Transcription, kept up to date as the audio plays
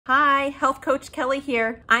Hi, Health Coach Kelly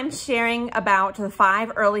here. I'm sharing about the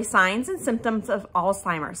 5 early signs and symptoms of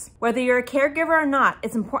Alzheimer's. Whether you're a caregiver or not,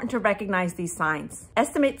 it's important to recognize these signs.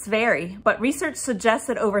 Estimates vary, but research suggests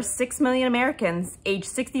that over 6 million Americans aged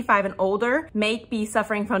 65 and older may be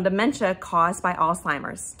suffering from dementia caused by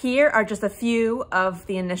Alzheimer's. Here are just a few of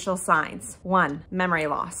the initial signs. 1. Memory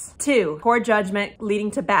loss. 2. Poor judgment leading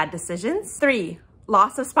to bad decisions. 3.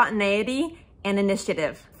 Loss of spontaneity and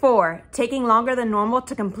initiative. 4. Taking longer than normal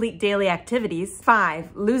to complete daily activities.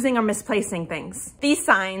 5. Losing or misplacing things. These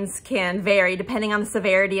signs can vary depending on the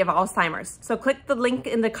severity of Alzheimer's. So click the link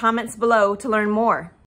in the comments below to learn more.